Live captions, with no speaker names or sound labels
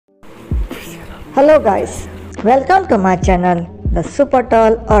Hello guys, welcome to my channel The Super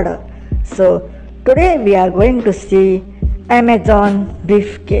Tall Order. So today we are going to see Amazon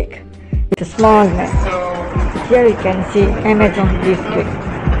beef cake. It's a small man. Here you can see Amazon beef cake,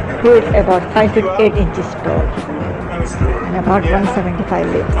 who is about 5 feet 8 inches tall and about 175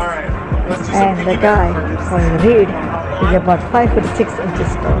 litres. And the guy called Reed is about 5 foot 6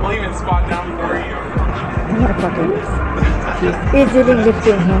 inches tall. Look what he is. She is easily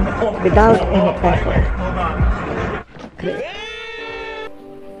lifting him without any effort. Great.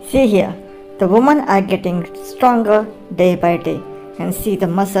 See here, the women are getting stronger day by day, and see the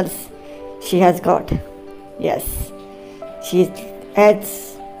muscles she has got. Yes, she is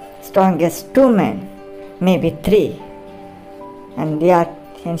as strong as 2 men, maybe 3,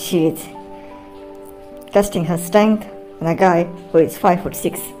 and she is testing her strength on a guy who is 5 foot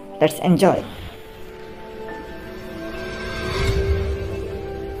 6. Let's enjoy.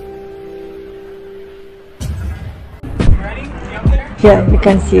 Here you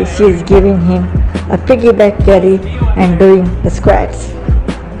can see she is giving him a piggyback carry and doing the squats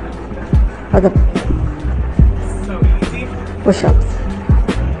or the push-ups.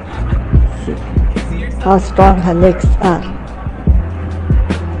 See how strong her legs are.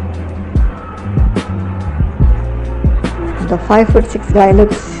 The 5 foot 6 guy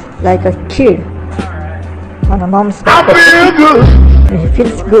looks like a kid on a mom's back. He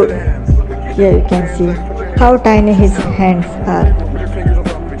feels good. Here you can see how tiny his hands are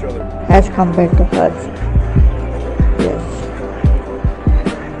as compared to hers. Yes.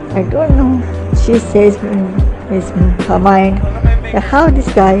 I don't know. She says in her mind how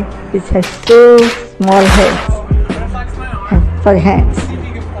this guy has so small hands for hands.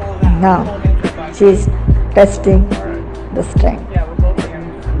 And now she is testing the strength.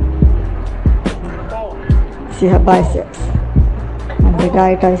 See her biceps. And the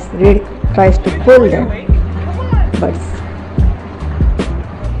guy tries to pull them, but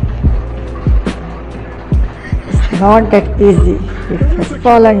it's not that easy. It has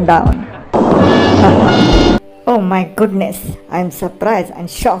fallen down. Oh my goodness, I am surprised and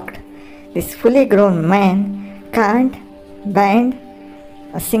shocked. This fully grown man can't bend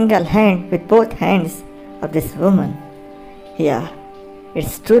a single hand with both hands of this woman. Yeah,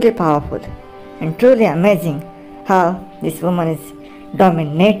 it's truly powerful and truly amazing how this woman is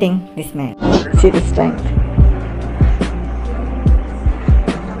dominating this man. See the strength.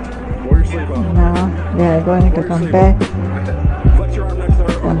 Now they are going to compare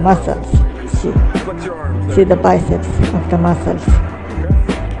the muscles. See the biceps of the muscles.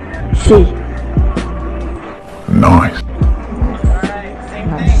 See. Nice.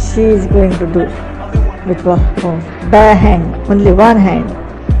 Now she is going to do with her bare hand, only one hand.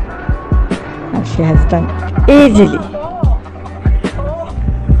 And she has done easily.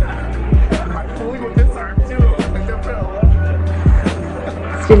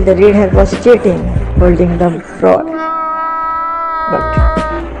 Still the redhead was cheating, holding the rod, but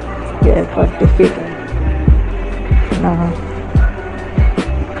he has got defeated. Now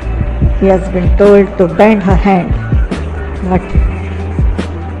he has been told to bend her hand, but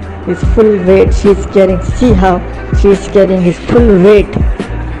his full weight she is carrying. See how she is carrying his full weight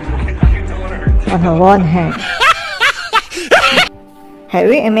on her one hand. Have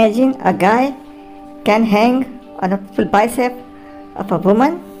you imagined a guy can hang on a full bicep of a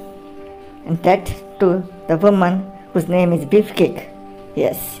woman, and that to the woman whose name is Beefcake?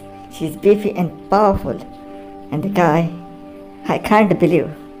 Yes, she is beefy and powerful, and the guy, I can't believe.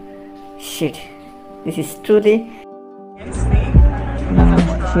 Shit, this is truly. Now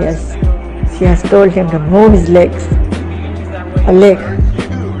she has told him to move his legs, a leg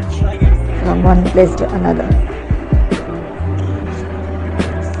from one place to another.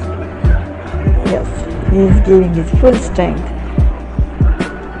 Yes, he is giving his full strength,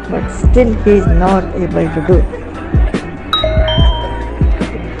 but still he is not able to do.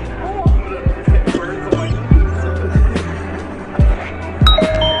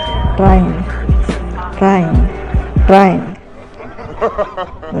 Trying,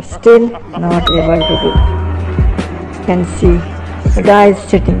 but still not able to do. You can see the guy is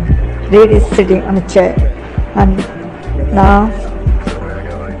sitting, Reed is sitting on a chair, and now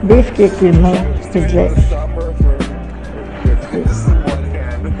Beefcake will move his legs.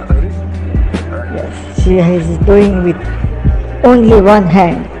 Yes, she is doing with only one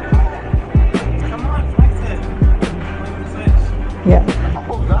hand. Yeah,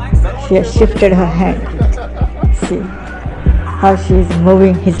 she has shifted her hand. See how she is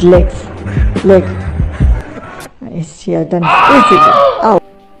moving his leg. She has done easily. Ow.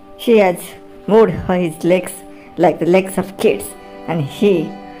 She has moved his legs like the legs of kids, and he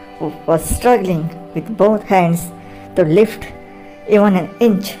who was struggling with both hands to lift even an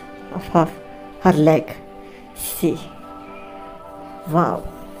inch of her leg. See, wow,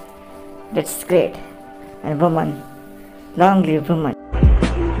 that's great. And woman, long live woman.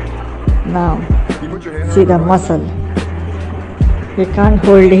 Now, see the muscle. You can't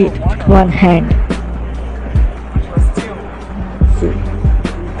hold it with one hand. See,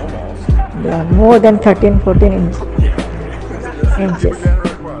 they are more than 13-14 inches.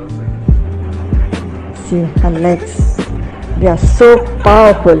 See her legs. They are so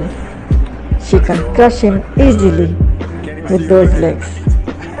powerful. She can crush him easily with those legs.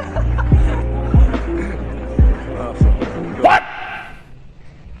 What?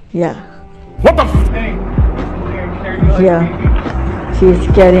 Yeah. What the f? Here, she is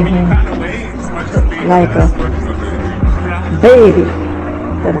carrying him like a baby.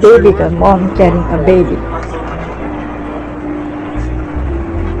 The baby, the mom carrying a baby.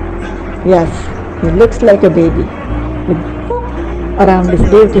 Yes, he looks like a baby with around this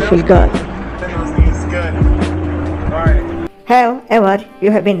beautiful girl. Have ever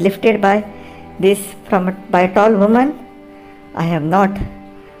you have been lifted by by a tall woman? I have not.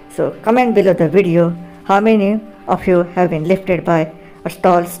 So comment below the video how many of you have been lifted by a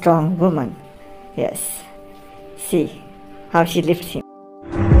tall, strong woman. Yes. See how she lifts him.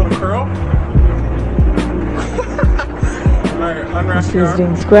 Little curl. Alright, She is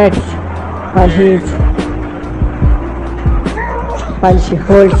doing squats while she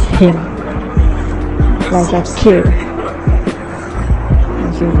holds him like a kid.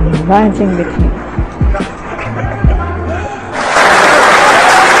 And she is dancing with him.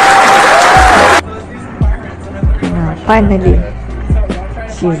 Now finally,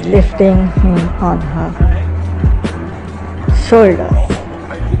 she is lifting him on her shoulders.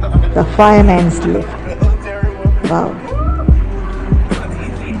 The fireman's lift. Wow.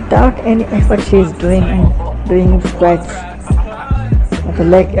 Without any effort she is doing squats like a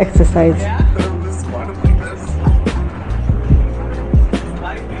leg exercise.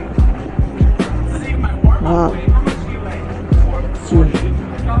 Wow. See,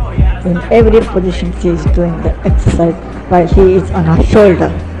 in every position she is doing the exercise while he is on her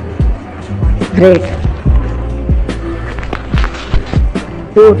shoulder. Great.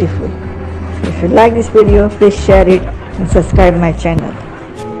 Beautiful. If you like this video, please share it and subscribe my channel.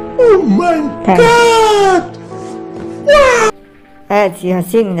 Oh my God! Wow. As you have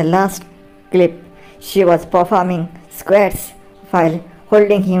seen in the last clip, she was performing squats while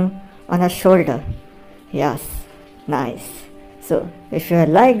holding him on her shoulder. Yes, nice. So if you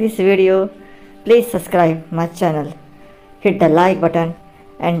like this video, please subscribe my channel, hit the like button,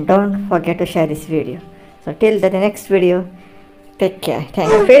 and don't forget to share this video. So till the next video, take care.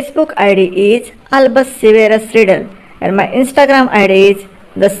 Thank you. Facebook ID is Albus Severus Riddle and my Instagram ID is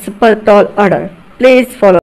the Super Tall Order. Please follow.